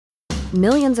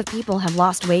Millions of people have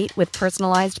lost weight with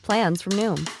personalized plans from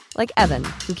Noom. Like Evan,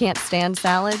 who can't stand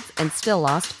salads and still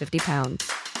lost 50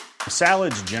 pounds.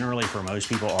 Salads generally for most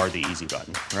people are the easy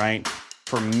button, right?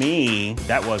 For me,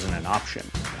 that wasn't an option.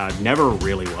 I never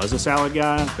really was a salad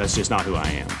guy. That's just not who I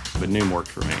am. But Noom worked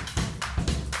for me.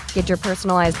 Get your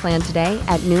personalized plan today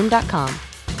at Noom.com.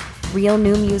 Real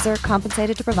Noom user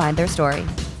compensated to provide their story.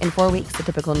 In 4 weeks, the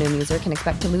typical Noom user can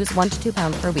expect to lose 1 to 2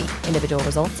 pounds per week. Individual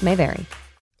results may vary.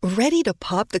 Ready to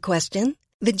pop the question?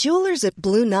 The jewelers at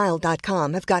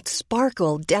BlueNile.com have got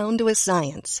sparkle down to a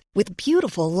science with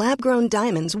beautiful lab-grown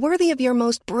diamonds worthy of your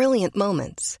most brilliant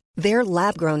moments. Their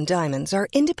lab-grown diamonds are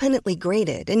independently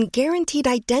graded and guaranteed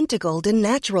identical to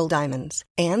natural diamonds,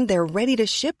 and they're ready to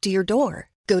ship to your door.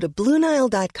 Go to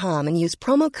BlueNile.com and use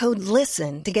promo code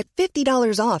LISTEN to get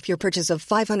 $50 off your purchase of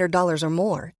 $500 or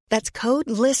more. That's code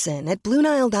LISTEN at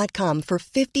BlueNile.com for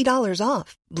 $50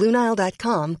 off.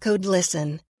 BlueNile.com, code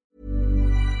LISTEN.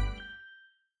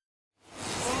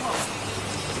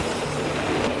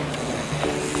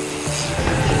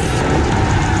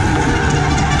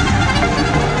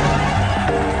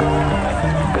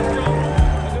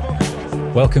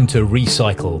 Welcome to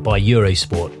Recycle by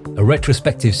Eurosport, a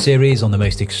retrospective series on the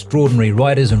most extraordinary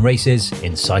riders and races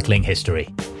in cycling history.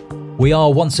 We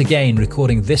are once again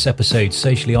recording this episode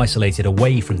socially isolated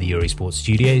away from the Eurosport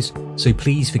studios, so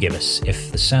please forgive us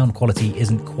if the sound quality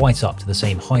isn't quite up to the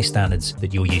same high standards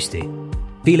that you're used to.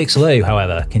 Felix Lowe,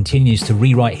 however, continues to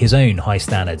rewrite his own high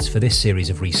standards for this series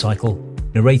of Recycle,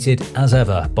 narrated as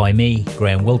ever by me,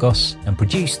 Graham Wilgoss, and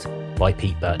produced by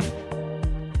Pete Burton.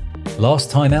 Last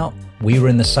time out, we were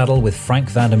in the saddle with Frank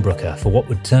van den Broeke for what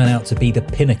would turn out to be the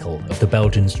pinnacle of the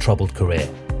Belgian's troubled career.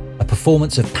 A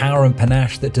performance of power and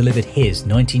panache that delivered his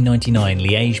 1999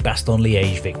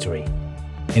 Liège-Bastogne-Liège victory.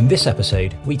 In this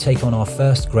episode, we take on our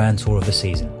first Grand Tour of the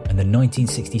season and the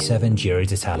 1967 Giro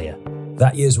d'Italia.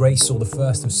 That year's race saw the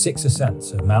first of 6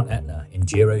 ascents of Mount Etna in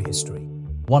Giro history,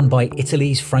 won by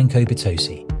Italy's Franco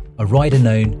Bertozzi, a rider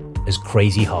known as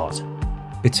Crazy Heart.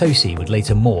 Bertozzi would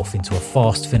later morph into a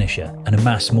fast finisher and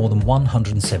amass more than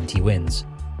 170 wins,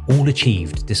 all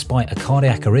achieved despite a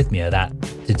cardiac arrhythmia that,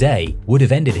 today, would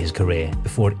have ended his career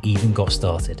before it even got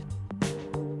started.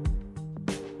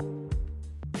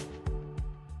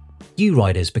 Few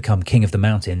riders become King of the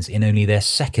Mountains in only their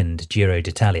second Giro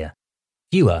d'Italia.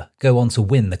 Fewer go on to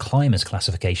win the Climbers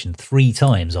classification 3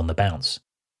 times on the bounce.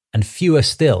 And fewer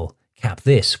still cap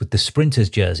this with the Sprinters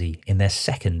jersey in their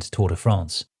second Tour de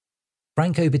France.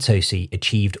 Franco Bertozzi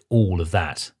achieved all of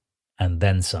that, and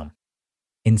then some.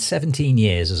 In 17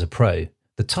 years as a pro,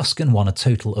 the Tuscan won a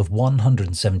total of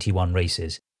 171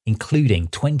 races, including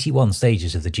 21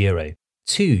 stages of the Giro,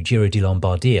 2 Giro di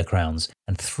Lombardia crowns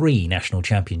and 3 national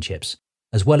championships,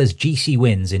 as well as GC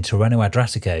wins in Tirreno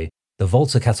Adriatico, the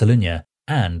Volta Catalunya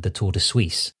and the Tour de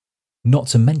Suisse. Not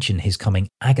to mention his coming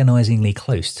agonisingly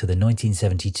close to the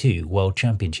 1972 World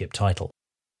Championship title.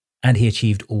 And he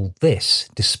achieved all this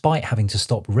despite having to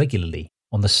stop regularly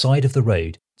on the side of the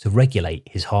road to regulate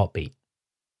his heartbeat.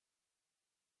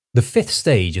 The 5th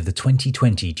stage of the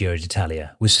 2020 Giro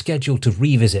d'Italia was scheduled to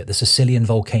revisit the Sicilian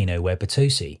volcano where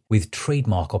Bertozzi, with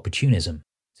trademark opportunism,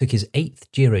 took his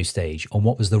 8th Giro stage on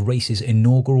what was the race's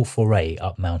inaugural foray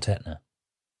up Mount Etna.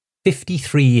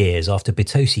 53 years after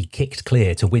Bertozzi kicked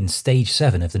clear to win Stage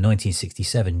 7 of the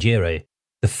 1967 Giro,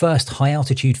 the first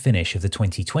high-altitude finish of the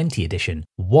 2020 edition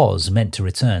was meant to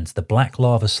return to the black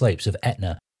lava slopes of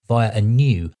Etna via a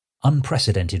new,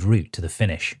 unprecedented route to the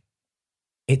finish.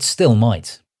 It still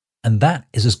might, and that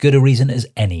is as good a reason as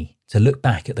any to look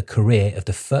back at the career of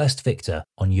the first victor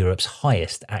on Europe's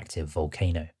highest active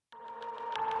volcano.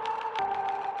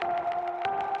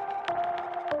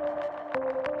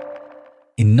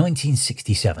 In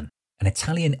 1967, an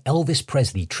Italian Elvis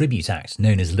Presley tribute act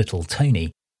known as Little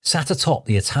Tony sat atop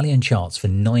the Italian charts for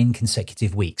 9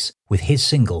 consecutive weeks with his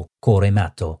single Cuore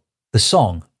Matto. The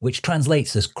song, which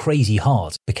translates as Crazy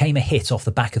Heart, became a hit off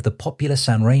the back of the popular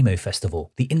Sanremo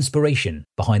festival, the inspiration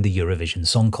behind the Eurovision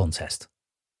Song Contest.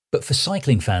 But for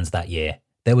cycling fans that year,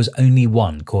 there was only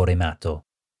one Cuore Matto.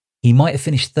 He might have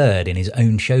finished 3rd in his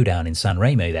own showdown in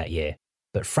Sanremo that year,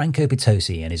 but Franco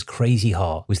Bertozzi and his Crazy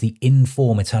Heart was the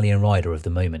in-form Italian rider of the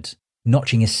moment,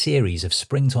 notching a series of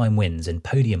springtime wins and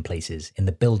podium places in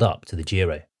the build-up to the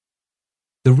Giro.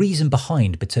 The reason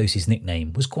behind Bertozzi's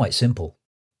nickname was quite simple: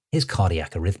 his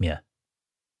cardiac arrhythmia.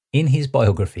 In his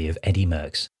biography of Eddy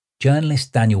Merckx,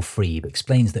 journalist Daniel Friebe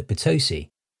explains that Bertozzi,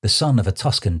 the son of a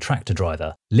Tuscan tractor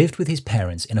driver, lived with his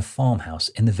parents in a farmhouse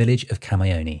in the village of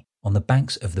Camaoni, on the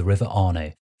banks of the River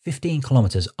Arno, 15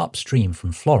 kilometres upstream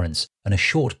from Florence and a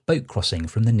short boat crossing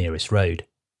from the nearest road.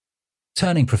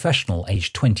 Turning professional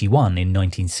aged 21 in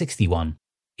 1961,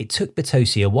 it took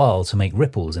Bertozzi a while to make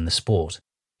ripples in the sport,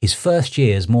 his first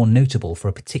years more notable for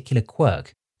a particular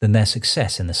quirk than their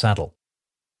success in the saddle.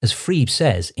 As Freeb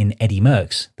says in Eddie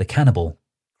Merckx, The Cannibal,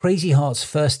 Crazy Heart's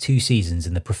first 2 seasons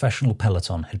in the professional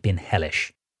peloton had been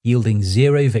hellish, yielding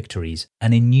 0 victories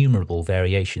and innumerable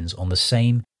variations on the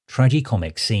same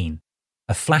tragicomic scene.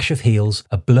 A flash of heels,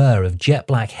 a blur of jet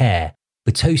black hair,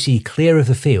 Bertozzi clear of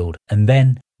the field, and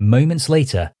then, moments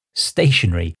later,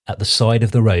 stationary at the side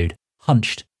of the road,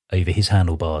 hunched over his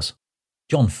handlebars.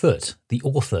 John Foote, the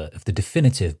author of the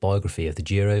definitive biography of the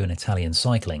Giro and Italian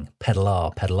cycling,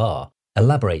 Pedalar, Pedalar,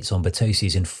 elaborates on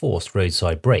Bertozzi's enforced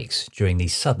roadside breaks during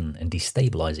these sudden and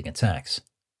destabilising attacks.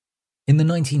 In the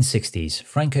 1960s,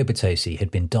 Franco Bertozzi had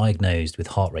been diagnosed with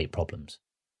heart rate problems.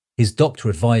 His doctor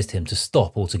advised him to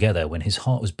stop altogether when his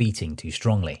heart was beating too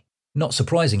strongly. Not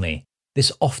surprisingly,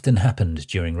 this often happened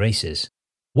during races.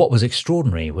 What was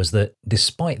extraordinary was that,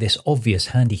 despite this obvious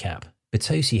handicap,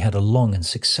 Bertozzi had a long and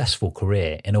successful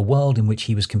career in a world in which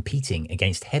he was competing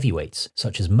against heavyweights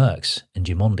such as Merckx and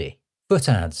Gimondi. Foote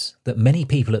adds that many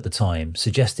people at the time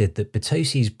suggested that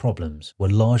Bertozzi's problems were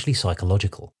largely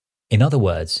psychological. In other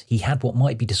words, he had what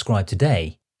might be described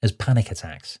today as panic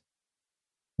attacks.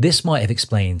 This might have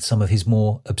explained some of his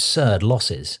more absurd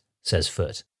losses, says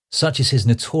Foote, such as his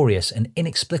notorious and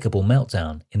inexplicable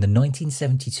meltdown in the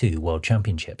 1972 World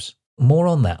Championships. More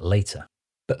on that later.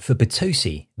 But for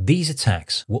Bertozzi, these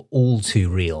attacks were all too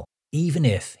real, even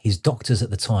if his doctors at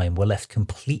the time were left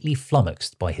completely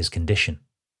flummoxed by his condition.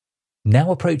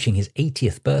 Now approaching his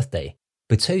 80th birthday,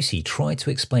 Bertozzi tried to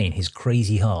explain his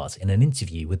crazy heart in an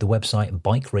interview with the website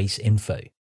Bike Race Info.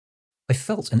 I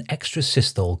felt an extra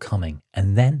systole coming,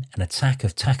 and then an attack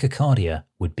of tachycardia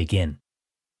would begin.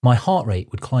 My heart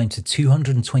rate would climb to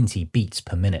 220 beats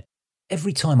per minute.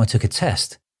 Every time I took a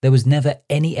test, there was never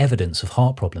any evidence of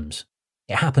heart problems.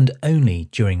 It happened only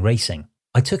during racing.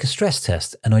 I took a stress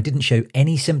test and I didn't show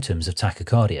any symptoms of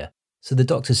tachycardia, so the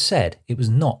doctors said it was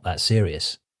not that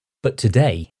serious. But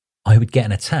today, I would get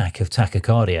an attack of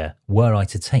tachycardia were I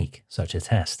to take such a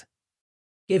test.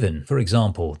 Given, for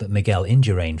example, that Miguel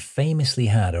Indurain famously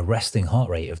had a resting heart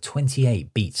rate of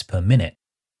 28 beats per minute,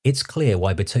 it's clear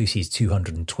why Bertozzi's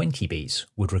 220 beats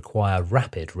would require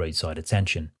rapid roadside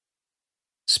attention.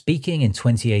 Speaking in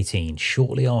 2018,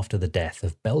 shortly after the death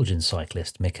of Belgian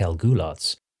cyclist Michael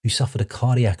Goulartz, who suffered a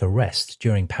cardiac arrest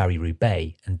during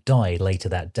Paris-Roubaix and died later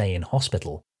that day in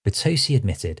hospital, Bertozzi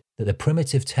admitted that the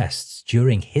primitive tests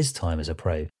during his time as a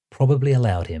pro probably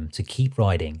allowed him to keep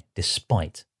riding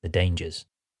despite the dangers.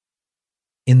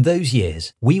 In those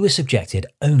years, we were subjected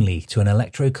only to an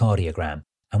electrocardiogram,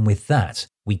 and with that,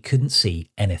 we couldn't see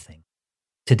anything.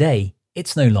 Today,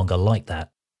 it's no longer like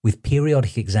that. With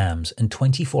periodic exams and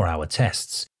 24-hour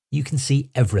tests, you can see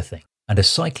everything, and a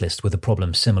cyclist with a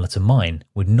problem similar to mine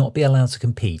would not be allowed to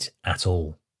compete at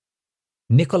all.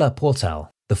 Nicolas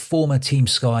Portal, the former Team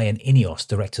Sky and Ineos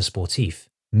director sportif,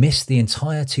 missed the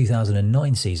entire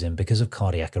 2009 season because of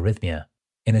cardiac arrhythmia.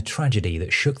 In a tragedy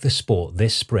that shook the sport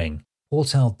this spring,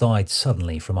 Portal died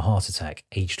suddenly from a heart attack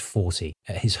aged 40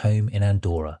 at his home in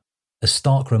Andorra, a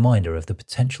stark reminder of the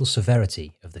potential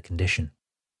severity of the condition.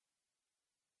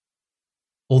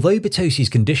 Although Bertozzi's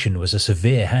condition was a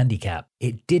severe handicap,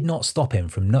 it did not stop him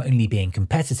from not only being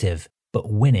competitive, but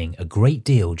winning a great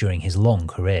deal during his long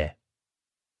career.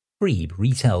 Freeb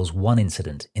retells one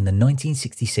incident in the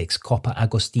 1966 Coppa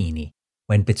Agostini,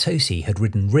 when Bertozzi had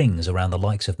ridden rings around the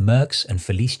likes of Merckx and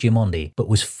Felice Gimondi, but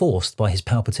was forced by his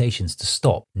palpitations to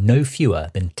stop no fewer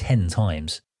than 10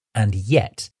 times, and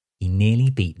yet he nearly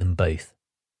beat them both.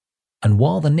 And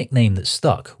while the nickname that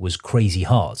stuck was Crazy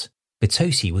Heart,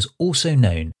 Bertozzi was also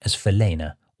known as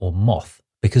Felena or Moth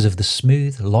because of the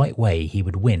smooth, light way he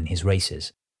would win his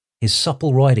races, his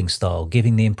supple riding style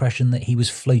giving the impression that he was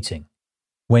floating.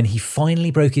 When he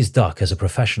finally broke his duck as a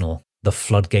professional, the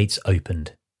floodgates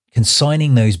opened.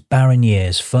 Consigning those barren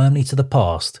years firmly to the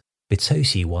past,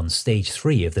 Bertozzi won Stage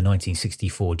 3 of the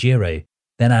 1964 Giro,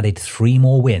 then added 3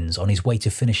 more wins on his way to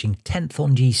finishing 10th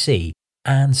on GC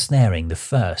and snaring the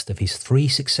first of his 3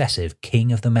 successive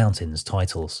King of the Mountains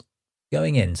titles.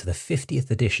 Going into the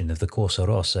 50th edition of the Corsa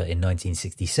Rossa in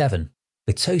 1967,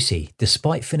 Bertozzi,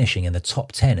 despite finishing in the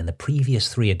top 10 in the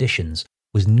previous 3 editions,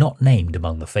 was not named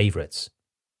among the favourites.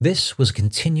 This was a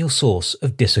continual source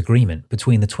of disagreement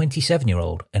between the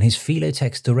 27-year-old and his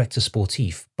Filotex director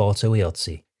sportif Barto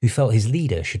Iozzi, who felt his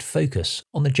leader should focus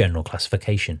on the general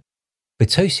classification.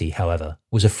 Bertozzi, however,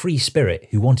 was a free spirit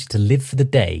who wanted to live for the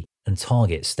day and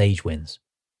target stage wins.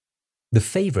 The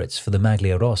favourites for the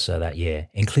Maglia Rossa that year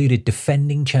included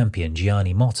defending champion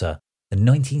Gianni Motta, the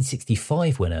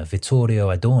 1965 winner Vittorio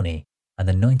Adorni, and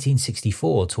the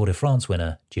 1964 Tour de France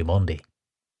winner Gimondi.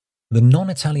 The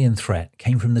non-Italian threat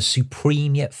came from the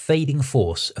supreme yet fading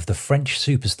force of the French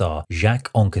superstar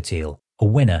Jacques Anquetil, a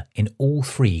winner in all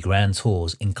 3 Grand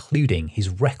Tours, including his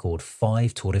record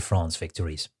 5 Tour de France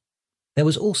victories. There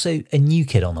was also a new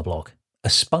kid on the block, a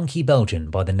spunky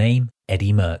Belgian by the name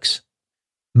Eddy Merckx.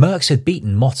 Merckx had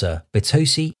beaten Motta,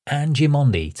 Bertozzi and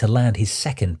Gimondi to land his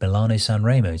second Milano-San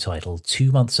Remo title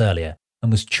 2 months earlier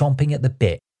and was chomping at the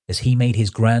bit as he made his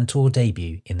Grand Tour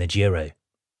debut in the Giro.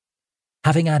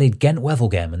 Having added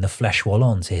Gent-Wevelgem and the Flèche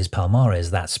Wallonne to his palmarès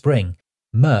that spring,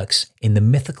 Merckx, in the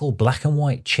mythical black and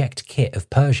white checked kit of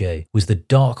Peugeot, was the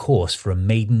dark horse for a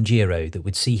maiden Giro that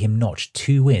would see him notch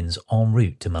 2 wins en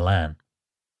route to Milan.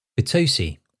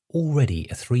 Bertozzi, already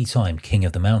a 3-time King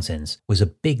of the Mountains, was a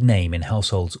big name in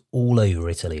households all over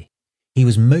Italy. He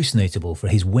was most notable for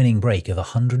his winning break of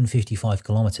 155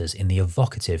 kilometres in the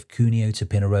evocative Cuneo to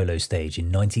Pinerolo stage in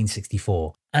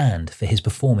 1964, and for his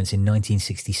performance in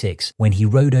 1966 when he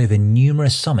rode over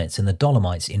numerous summits in the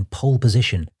Dolomites in pole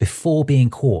position before being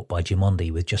caught by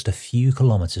Gimondi with just a few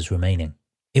kilometres remaining.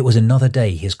 It was another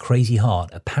day his crazy heart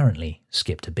apparently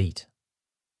skipped a beat.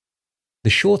 The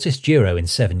shortest Giro in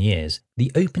 7 years,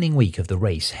 the opening week of the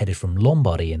race headed from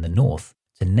Lombardy in the north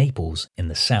to Naples in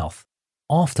the south,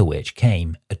 after which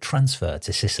came a transfer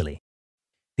to Sicily.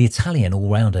 The Italian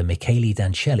all-rounder Michele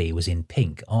Dancelli was in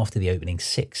pink after the opening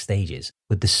 6 stages,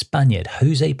 with the Spaniard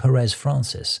José Pérez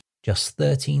Francis just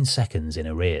 13 seconds in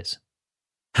arrears.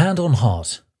 Hand on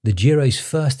heart, the Giro's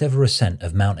first ever ascent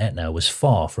of Mount Etna was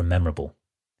far from memorable.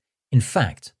 In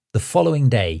fact, the following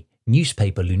day,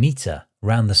 newspaper L'Unità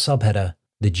ran the subheader,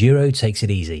 "The Giro takes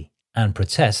it easy," and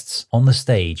protests on the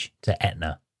stage to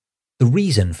Etna. The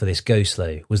reason for this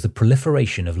go-slow was the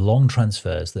proliferation of long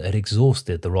transfers that had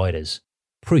exhausted the riders.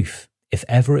 Proof, if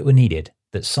ever it were needed,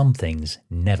 that some things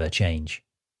never change.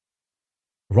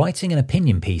 Writing an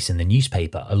opinion piece in the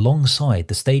newspaper alongside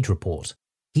the stage report,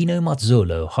 Pino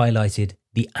Mazzolo highlighted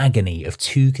the agony of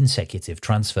 2 consecutive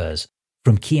transfers,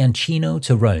 from Ciancino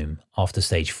to Rome after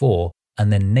stage 4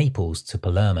 and then Naples to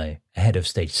Palermo ahead of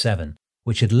stage 7,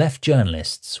 which had left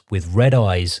journalists with red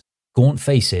eyes, gaunt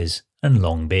faces and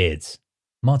long beards.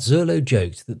 Marzullo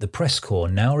joked that the press corps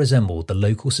now resembled the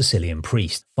local Sicilian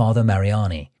priest, Father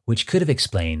Mariani, which could have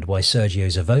explained why Sergio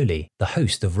Zavoli, the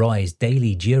host of Rai's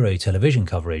daily Giro television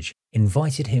coverage,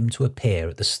 invited him to appear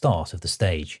at the start of the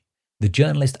stage. The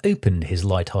journalist opened his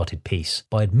light-hearted piece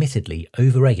by admittedly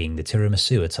over-egging the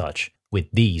tiramisu a touch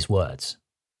with these words.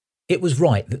 It was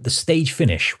right that the stage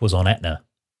finish was on Etna.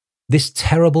 This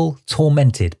terrible,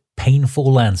 tormented,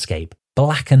 painful landscape,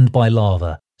 blackened by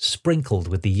lava, sprinkled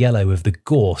with the yellow of the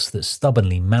gorse that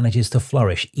stubbornly manages to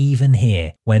flourish even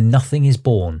here, where nothing is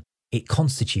born, it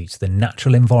constitutes the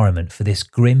natural environment for this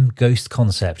grim ghost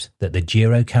concept that the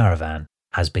Giro caravan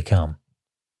has become.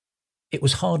 It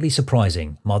was hardly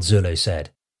surprising, Marzullo said,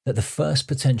 that the first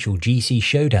potential GC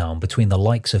showdown between the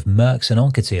likes of Merckx and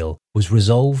Anquetil was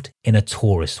resolved in a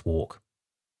tourist walk.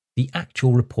 The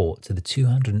actual report to the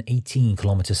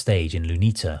 218-kilometre stage in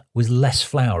L'Unità was less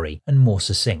flowery and more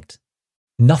succinct.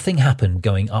 Nothing happened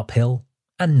going uphill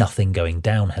and nothing going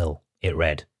downhill, it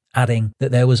read, adding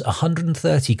that there was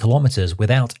 130 kilometres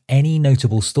without any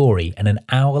notable story and an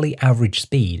hourly average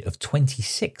speed of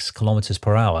 26 kilometres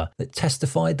per hour that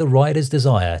testified the riders'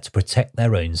 desire to protect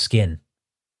their own skin.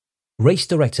 Race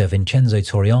director Vincenzo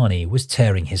Torriani was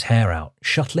tearing his hair out,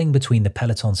 shuttling between the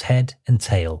peloton's head and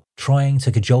tail, trying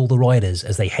to cajole the riders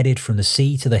as they headed from the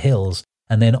sea to the hills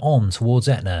and then on towards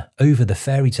Etna over the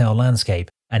fairy tale landscape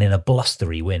and in a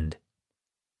blustery wind.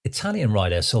 Italian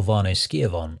rider Silvano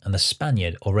Schiavon and the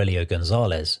Spaniard Aurelio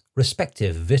Gonzalez,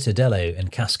 respective Viterdello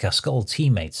and Cascascol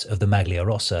teammates of the Maglia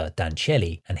Rossa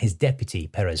Dancelli and his deputy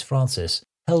Perez Francis,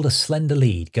 held a slender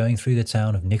lead going through the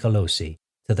town of Nicolosi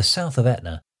to the south of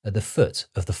Etna at the foot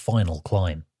of the final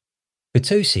climb.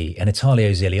 Bertozzi and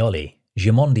Italio Zilioli,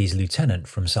 Gimondi's lieutenant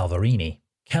from Salvarini,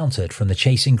 countered from the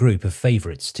chasing group of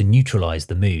favourites to neutralise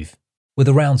the move. With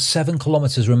around 7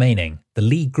 kilometres remaining, the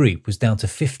lead group was down to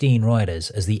 15 riders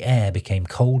as the air became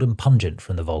cold and pungent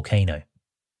from the volcano.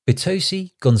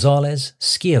 Bertozzi, Gonzalez,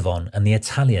 Schiavon and the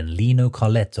Italian Lino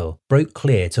Carletto broke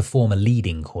clear to form a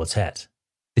leading quartet.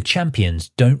 The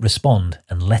champions don't respond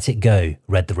and let it go,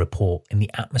 read the report in the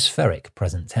atmospheric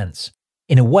present tense.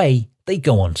 In a way, they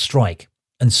go on strike,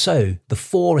 and so the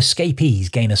 4 escapees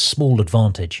gain a small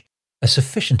advantage, a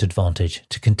sufficient advantage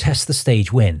to contest the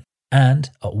stage win. And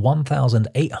at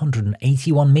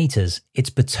 1,881 metres, it's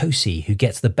Bertozzi who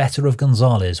gets the better of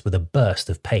Gonzalez with a burst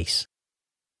of pace.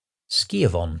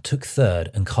 Schiavon took third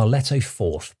and Carletto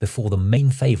fourth before the main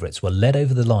favourites were led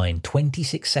over the line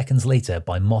 26 seconds later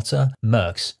by Motta,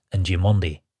 Merckx and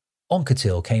Gimondi.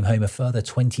 Anquetil came home a further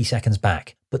 20 seconds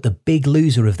back, but the big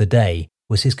loser of the day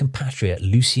was his compatriot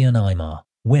Lucien Aimar,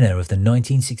 winner of the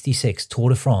 1966 Tour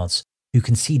de France, who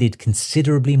conceded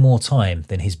considerably more time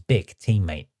than his big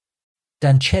teammate.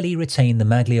 Dancelli retained the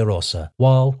Maglia Rosa,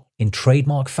 while, in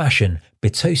trademark fashion,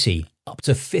 Bertozzi, up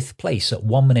to 5th place at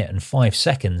 1 minute and 5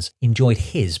 seconds, enjoyed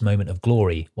his moment of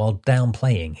glory while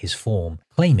downplaying his form,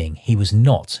 claiming he was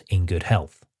not in good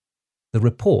health. The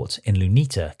report in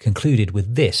L'Unità concluded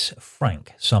with this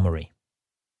frank summary.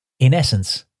 In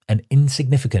essence, an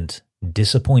insignificant,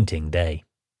 disappointing day.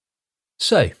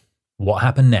 So, what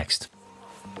happened next?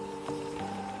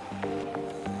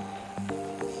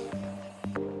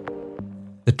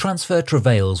 The transfer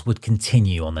travails would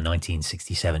continue on the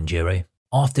 1967 Giro.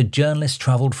 After journalists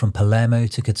travelled from Palermo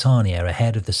to Catania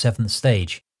ahead of the 7th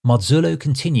stage, Marzullo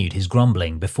continued his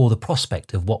grumbling before the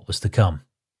prospect of what was to come.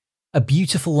 A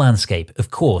beautiful landscape,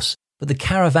 of course, but the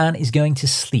caravan is going to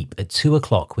sleep at 2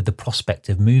 o'clock with the prospect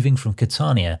of moving from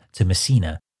Catania to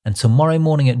Messina, and tomorrow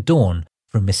morning at dawn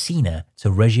from Messina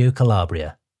to Reggio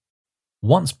Calabria.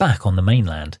 Once back on the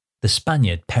mainland, the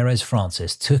Spaniard Perez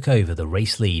Francis took over the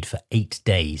race lead for 8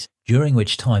 days, during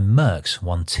which time Merckx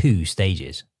won 2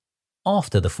 stages.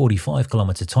 After the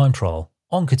 45-kilometre time trial,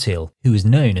 Anquetil, who is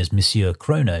known as Monsieur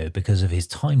Chrono because of his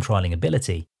time trialling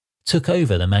ability, took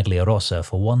over the Maglia Rosa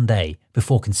for 1 day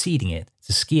before conceding it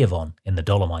to Schiavon in the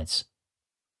Dolomites.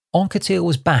 Anquetil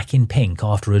was back in pink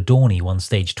after Adorni won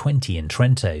stage 20 in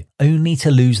Trento, only to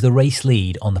lose the race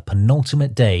lead on the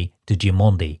penultimate day to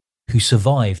Gimondi, who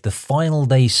survived the final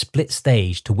day's split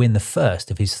stage to win the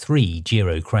first of his 3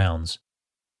 Giro crowns.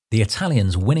 The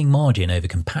Italian's winning margin over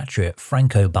compatriot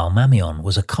Franco Balmamion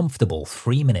was a comfortable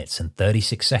 3 minutes and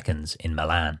 36 seconds in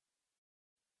Milan.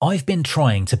 I've been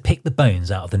trying to pick the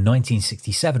bones out of the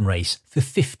 1967 race for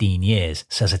 15 years,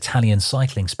 says Italian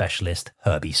cycling specialist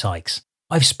Herbie Sykes.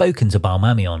 I've spoken to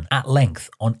Balmamion at length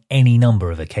on any number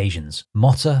of occasions.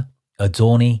 Motta,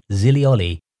 Adorni,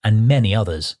 Zilioli and many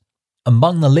others.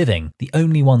 Among the living, the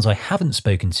only ones I haven't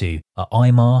spoken to are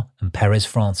Aimar and Perez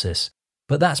Francis,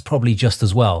 but that's probably just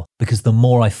as well, because the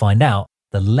more I find out,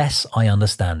 the less I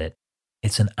understand it.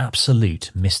 It's an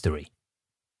absolute mystery.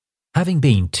 Having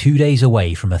been 2 days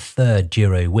away from a 3rd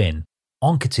Giro win,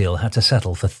 Anquetil had to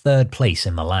settle for 3rd place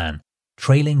in Milan,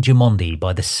 trailing Gimondi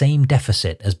by the same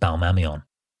deficit as Balmamion.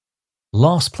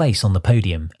 Last place on the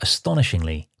podium,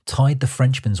 astonishingly, tied the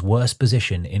Frenchman's worst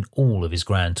position in all of his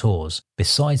Grand Tours,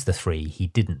 besides the 3 he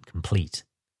didn't complete.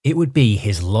 It would be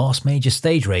his last major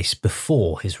stage race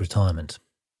before his retirement.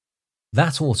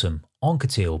 That autumn,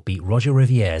 Anquetil beat Roger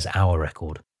Riviere's hour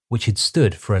record, which had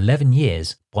stood for 11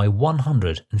 years by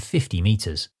 150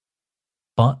 metres.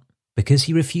 But because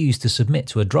he refused to submit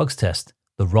to a drugs test,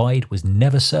 the ride was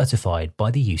never certified by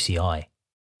the UCI.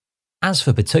 As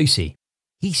for Bertozzi,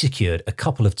 he secured a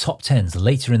couple of top 10s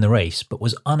later in the race but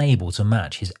was unable to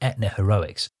match his Etna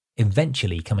heroics,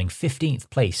 eventually coming 15th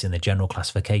place in the general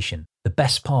classification, the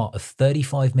best part of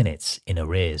 35 minutes in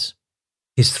arrears.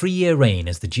 His 3-year reign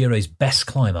as the Giro's best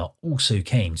climber also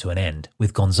came to an end,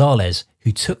 with Gonzalez,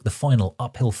 who took the final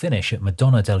uphill finish at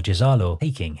Madonna del Jesolo,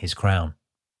 taking his crown.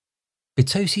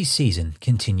 Bertozzi's season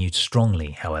continued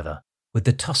strongly, however, with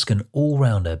the Tuscan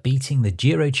all-rounder beating the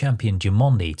Giro champion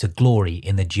Gimondi to glory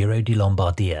in the Giro di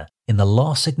Lombardia in the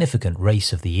last significant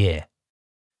race of the year.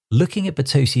 Looking at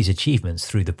Bertozzi's achievements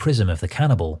through the prism of the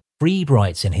cannibal, Friebe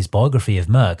writes in his biography of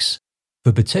Merckx,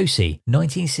 for Bertozzi,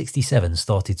 1967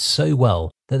 started so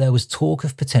well that there was talk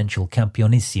of potential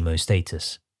Campionissimo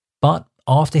status. But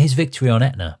after his victory on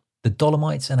Etna, the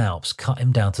Dolomites and Alps cut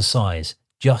him down to size,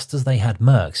 just as they had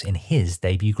Merckx in his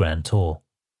debut Grand Tour.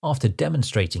 After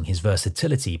demonstrating his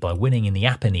versatility by winning in the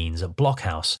Apennines at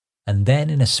Blockhaus, and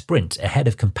then in a sprint ahead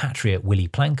of compatriot Willy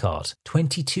Planckaert,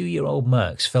 22-year-old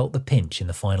Merckx felt the pinch in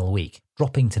the final week,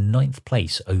 dropping to 9th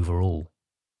place overall.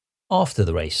 After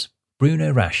the race,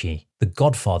 Bruno Raschi, the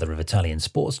godfather of Italian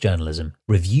sports journalism,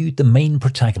 reviewed the main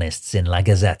protagonists in La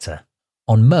Gazzetta.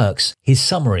 On Merckx, his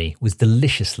summary was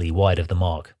deliciously wide of the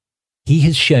mark. He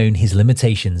has shown his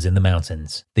limitations in the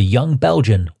mountains. The young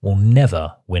Belgian will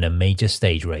never win a major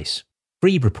stage race.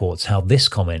 Friebe reports how this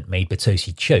comment made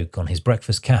Bertozzi choke on his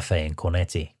breakfast cafe in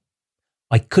Cornetti.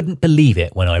 I couldn't believe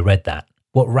it when I read that,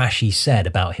 what Raschi said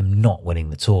about him not winning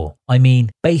the Tour. I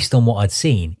mean, based on what I'd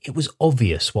seen, it was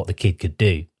obvious what the kid could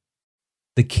do.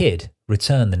 The kid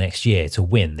returned the next year to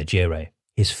win the Giro,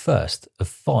 his first of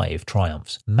 5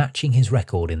 triumphs, matching his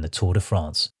record in the Tour de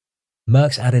France.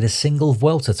 Merckx added a single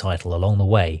Vuelta title along the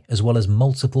way, as well as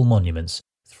multiple monuments,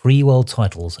 3 world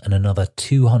titles and another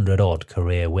 200-odd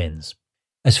career wins.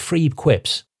 As Freeb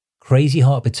quips, Crazy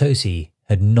Heart Bertozzi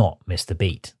had not missed a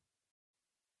beat.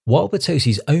 While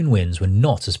Bertozzi's own wins were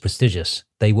not as prestigious,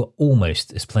 they were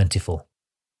almost as plentiful.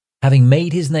 Having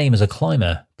made his name as a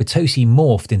climber, Bertozzi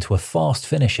morphed into a fast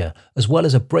finisher as well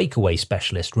as a breakaway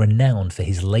specialist renowned for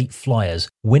his late flyers,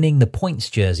 winning the points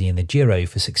jersey in the Giro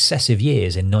for successive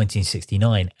years in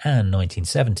 1969 and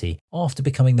 1970 after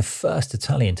becoming the first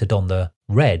Italian to don the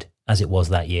red, as it was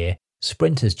that year,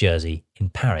 sprinter's jersey in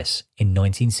Paris in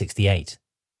 1968.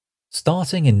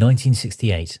 Starting in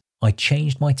 1968, I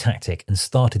changed my tactic and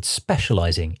started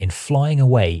specialising in flying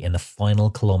away in the final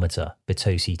kilometre,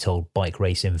 Bertozzi told Bike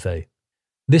Race Info.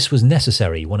 This was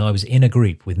necessary when I was in a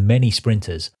group with many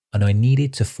sprinters and I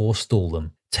needed to forestall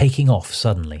them, taking off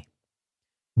suddenly.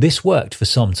 This worked for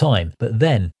some time, but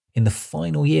then, in the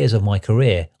final years of my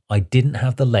career, I didn't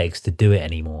have the legs to do it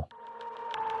anymore.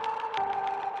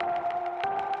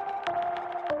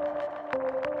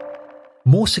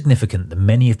 More significant than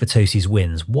many of Bertozzi's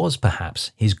wins was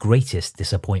perhaps his greatest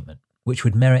disappointment, which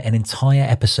would merit an entire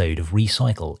episode of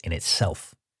Recycle in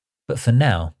itself. But for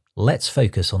now, let's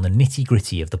focus on the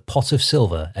nitty-gritty of the pot of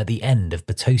silver at the end of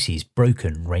Bertozzi's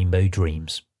broken rainbow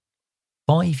dreams.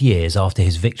 5 years after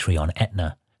his victory on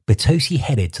Etna, Bertozzi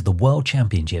headed to the World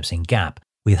Championships in Gap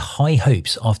with high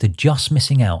hopes after just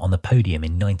missing out on the podium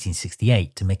in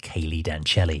 1968 to Michele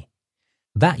Dancelli.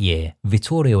 That year,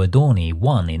 Vittorio Adorni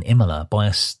won in Imola by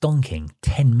a stonking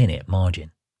 10-minute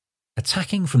margin.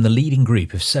 Attacking from the leading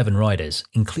group of 7 riders,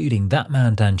 including that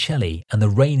man Dancelli and the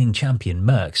reigning champion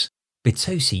Merckx,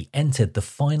 Bertozzi entered the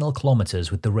final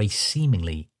kilometres with the race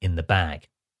seemingly in the bag.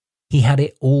 He had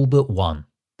it all but won.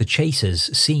 The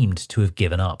chasers seemed to have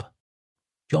given up.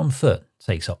 John Foote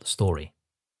takes up the story.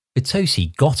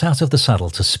 Bertozzi got out of the saddle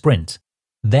to sprint.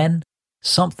 Then,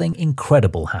 something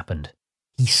incredible happened.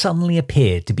 He suddenly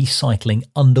appeared to be cycling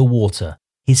underwater.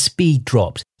 His speed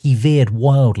dropped, he veered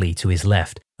wildly to his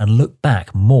left and looked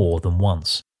back more than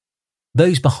once.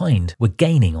 Those behind were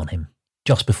gaining on him.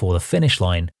 Just before the finish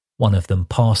line, one of them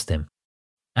passed him.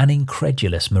 An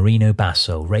incredulous Marino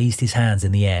Basso raised his hands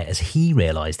in the air as he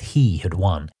realised he had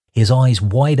won, his eyes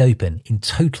wide open in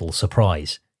total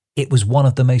surprise. It was one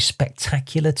of the most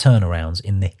spectacular turnarounds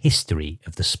in the history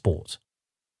of the sport.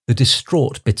 The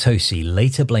distraught Bertozzi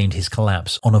later blamed his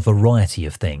collapse on a variety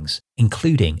of things,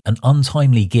 including an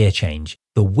untimely gear change,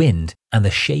 the wind, and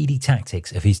the shady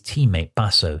tactics of his teammate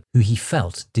Basso, who he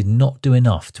felt did not do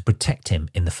enough to protect him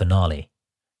in the finale.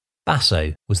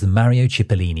 Basso was the Mario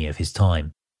Cipollini of his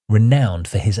time, renowned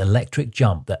for his electric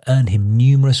jump that earned him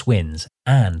numerous wins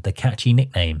and the catchy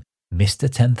nickname Mr.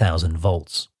 10,000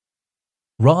 Volts.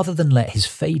 Rather than let his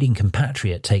fading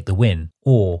compatriot take the win,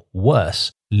 or,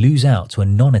 worse, lose out to a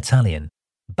non-Italian,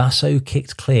 Basso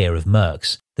kicked clear of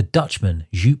Merckx, the Dutchman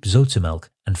Joop Zoetemelk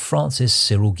and Francis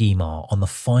Cyril Guimard on the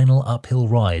final uphill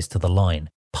rise to the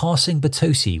line, passing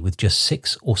Bertozzi with just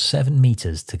 6 or 7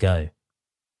 metres to go.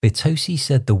 Bertozzi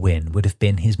said the win would have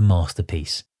been his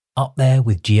masterpiece, up there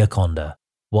with Gioconda,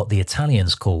 what the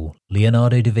Italians call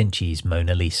Leonardo da Vinci's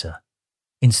Mona Lisa.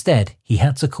 Instead, he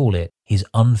had to call it his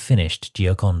unfinished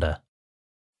Gioconda.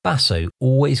 Basso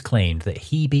always claimed that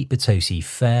he beat Bertozzi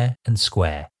fair and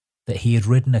square, that he had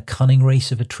ridden a cunning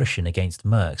race of attrition against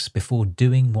Merckx before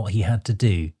doing what he had to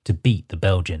do to beat the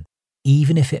Belgian,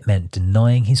 even if it meant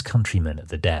denying his countrymen at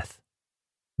the death.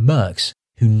 Merckx,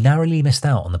 who narrowly missed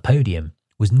out on the podium,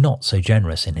 was not so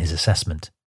generous in his assessment.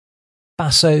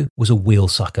 Basso was a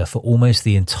wheelsucker for almost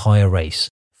the entire race,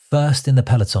 first in the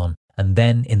peloton and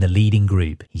then in the leading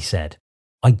group, he said.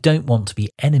 I don't want to be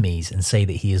enemies and say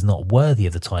that he is not worthy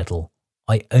of the title.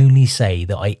 I only say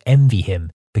that I envy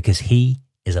him because he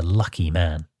is a lucky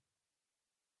man.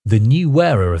 The new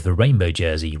wearer of the rainbow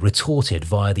jersey retorted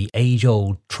via the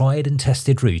age-old, tried and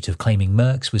tested route of claiming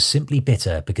Merckx was simply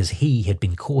bitter because he had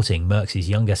been courting Merckx's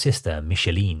younger sister,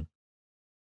 Micheline.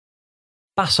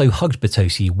 Basso hugged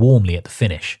Bertozzi warmly at the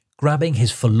finish, grabbing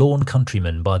his forlorn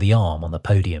countryman by the arm on the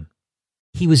podium.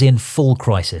 He was in full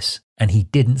crisis, and he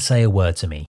didn't say a word to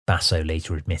me, Basso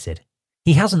later admitted.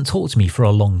 He hasn't talked to me for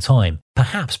a long time,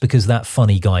 perhaps because that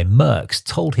funny guy Merckx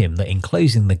told him that in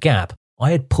closing the gap,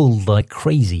 I had pulled like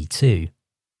crazy too.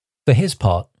 For his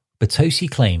part, Bertozzi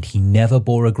claimed he never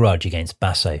bore a grudge against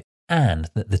Basso, and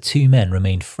that the two men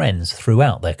remained friends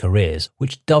throughout their careers,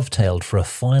 which dovetailed for a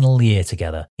final year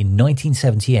together in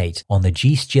 1978 on the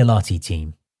Gis Gelati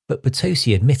team. But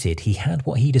Bertozzi admitted he had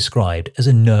what he described as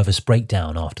a nervous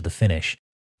breakdown after the finish,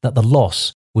 that the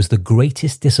loss was the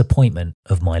greatest disappointment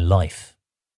of my life.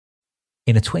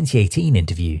 In a 2018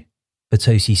 interview,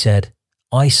 Bertozzi said,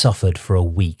 I suffered for a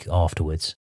week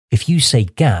afterwards. If you say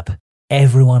Gap,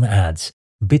 everyone adds,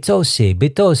 Bitosi,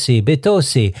 Bitosi,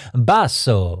 Bitosi,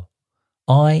 Basso.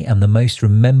 I am the most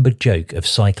remembered joke of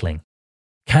cycling.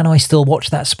 Can I still watch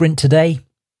that sprint today?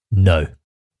 No.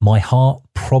 My heart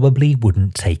probably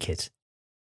wouldn't take it.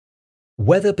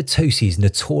 Whether Bitosi's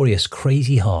notorious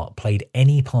crazy heart played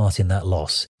any part in that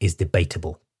loss is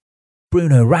debatable.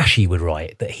 Bruno Rashi would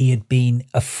write that he had been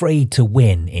afraid to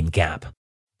win in Gap,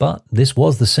 but this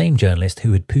was the same journalist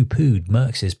who had poo-pooed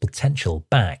Merckx's potential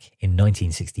back in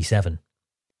 1967.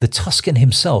 The Tuscan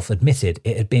himself admitted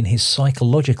it had been his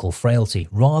psychological frailty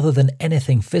rather than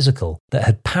anything physical that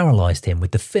had paralysed him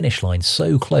with the finish line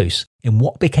so close in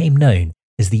what became known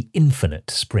as the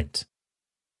infinite sprint.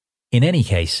 In any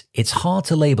case, it's hard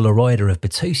to label a rider of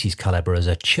Bitosi's calibre as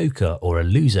a choker or a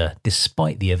loser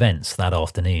despite the events that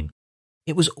afternoon.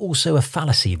 It was also a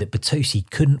fallacy that Bitosi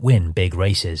couldn't win big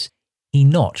races. He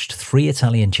notched 3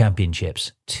 Italian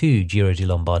championships, 2 Giro di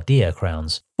Lombardia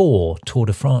crowns, 4 Tour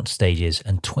de France stages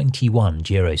and 21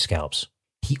 Giro scalps.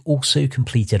 He also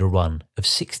completed a run of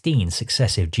 16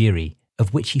 successive Giri,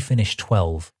 of which he finished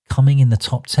 12, coming in the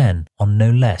top 10 on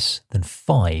no less than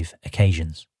 5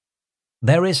 occasions.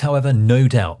 There is, however, no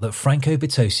doubt that Franco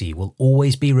Bitosi will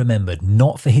always be remembered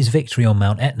not for his victory on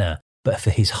Mount Etna, but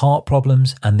for his heart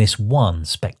problems and this one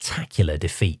spectacular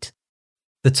defeat.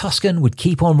 The Tuscan would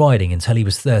keep on riding until he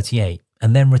was 38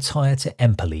 and then retire to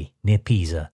Empoli, near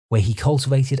Pisa, where he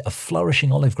cultivated a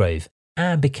flourishing olive grove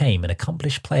and became an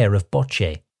accomplished player of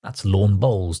bocce. That's lawn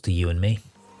bowls to you and me.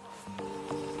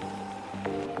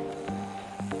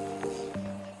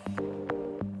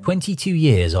 "22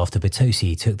 years after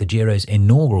Bitosi took the Giro's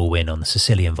inaugural win on the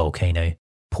Sicilian volcano,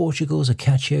 Portugal's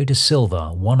Acácio da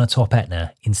Silva won atop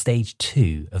Etna in stage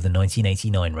 2 of the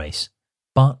 1989 race.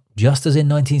 But just as in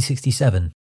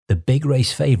 1967, the big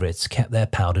race favourites kept their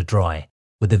powder dry,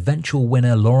 with eventual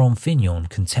winner Laurent Fignon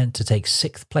content to take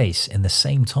 6th place in the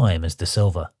same time as da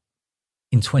Silva.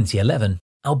 In 2011,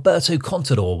 Alberto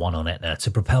Contador won on Etna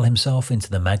to propel himself into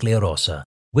the Maglia Rosa,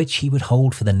 which he would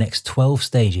hold for the next 12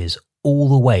 stages all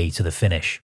the way to the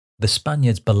finish. The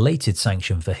Spaniard's belated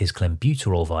sanction for his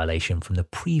clenbuterol violation from the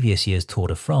previous year's Tour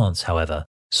de France, however,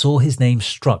 saw his name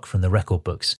struck from the record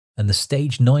books and the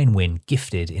Stage 9 win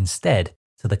gifted instead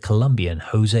to the Colombian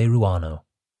Jose Ruano.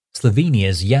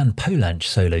 Slovenia's Jan Polanc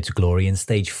soloed to glory in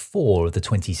Stage 4 of the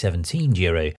 2017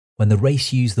 Giro when the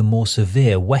race used the more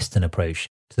severe western approach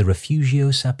to the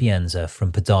Refugio Sapienza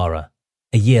from Padara.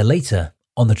 A year later,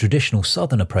 on the traditional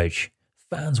southern approach,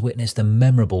 fans witnessed a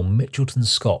memorable Mitchelton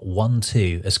Scott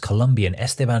 1-2 as Colombian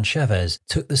Esteban Chavez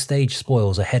took the stage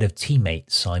spoils ahead of teammate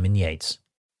Simon Yates.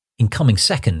 In coming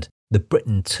second, the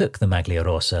Briton took the Maglia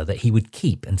Rosa that he would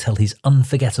keep until his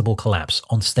unforgettable collapse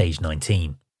on stage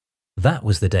 19. That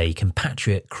was the day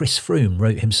compatriot Chris Froome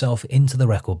wrote himself into the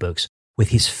record books with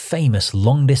his famous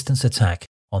long-distance attack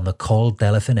on the Col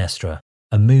della Finestra,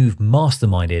 a move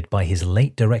masterminded by his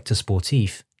late director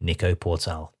sportif, Nico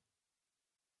Portal.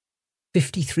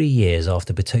 53 years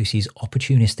after Bitosi's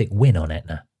opportunistic win on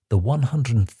Etna, the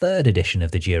 103rd edition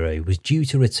of the Giro was due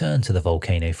to return to the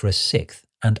volcano for a 6th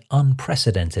and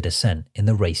unprecedented ascent in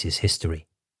the race's history.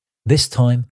 This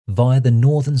time via the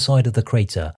northern side of the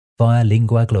crater via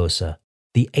Lingua Glossa.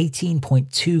 The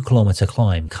 18.2 kilometre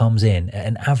climb comes in at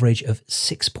an average of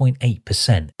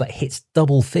 6.8%, but hits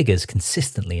double figures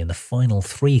consistently in the final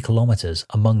 3 kilometres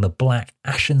among the black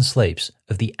ashen slopes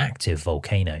of the active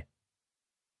volcano.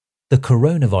 The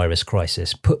coronavirus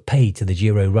crisis put paid to the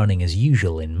Giro running as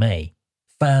usual in May.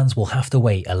 Fans will have to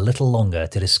wait a little longer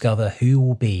to discover who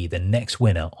will be the next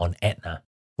winner on Etna,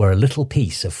 where a little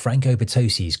piece of Franco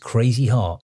Bitosi's crazy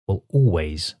heart will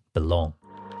always belong.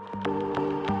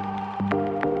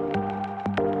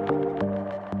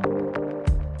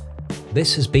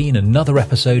 This has been another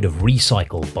episode of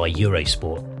Recycled by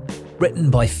Eurosport.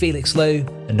 Written by Felix Lowe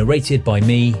and narrated by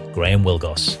me, Graham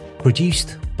Wilgoss.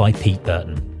 Produced by Pete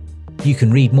Burton. You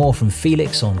can read more from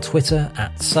Felix on Twitter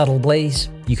 @SaddleBlaze.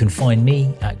 You can find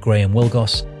me @Graham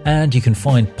Wilgoss. And you can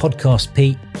find Podcast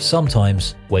Pete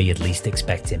sometimes where you'd least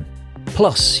expect him.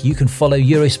 Plus, you can follow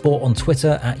Eurosport on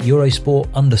Twitter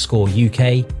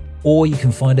 @Eurosport_UK, or you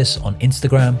can find us on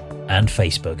Instagram and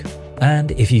Facebook.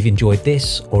 And if you've enjoyed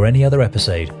this or any other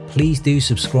episode, please do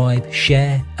subscribe,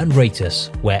 share, and rate us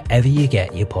wherever you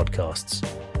get your podcasts.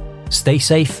 Stay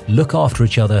safe, look after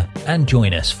each other, and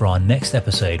join us for our next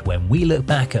episode when we look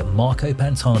back at Marco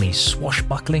Pantani's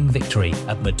swashbuckling victory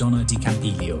at Madonna di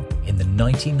Campiglio in the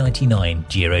 1999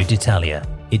 Giro d'Italia.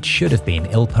 It should have been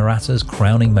Il Pirata's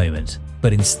crowning moment,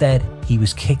 but instead he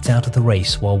was kicked out of the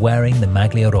race while wearing the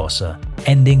Maglia Rosa,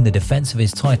 ending the defence of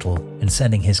his title and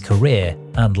sending his career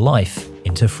and life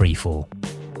into freefall.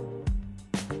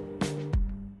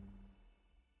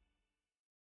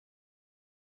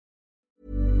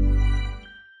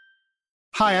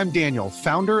 Hi, I'm Daniel,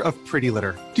 founder of Pretty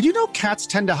Litter. Did you know cats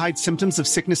tend to hide symptoms of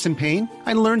sickness and pain?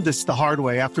 I learned this the hard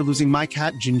way after losing my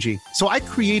cat, Gingy. So I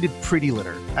created Pretty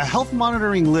Litter, a health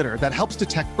monitoring litter that helps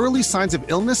detect early signs of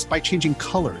illness by changing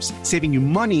colors, saving you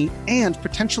money and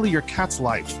potentially your cat's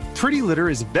life. Pretty Litter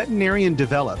is veterinarian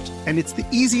developed, and it's the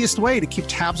easiest way to keep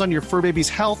tabs on your fur baby's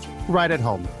health right at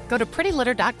home. Go to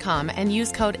prettylitter.com and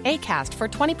use code ACAST for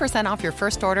 20% off your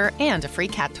first order and a free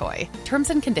cat toy.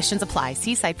 Terms and conditions apply.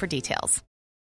 See site for details.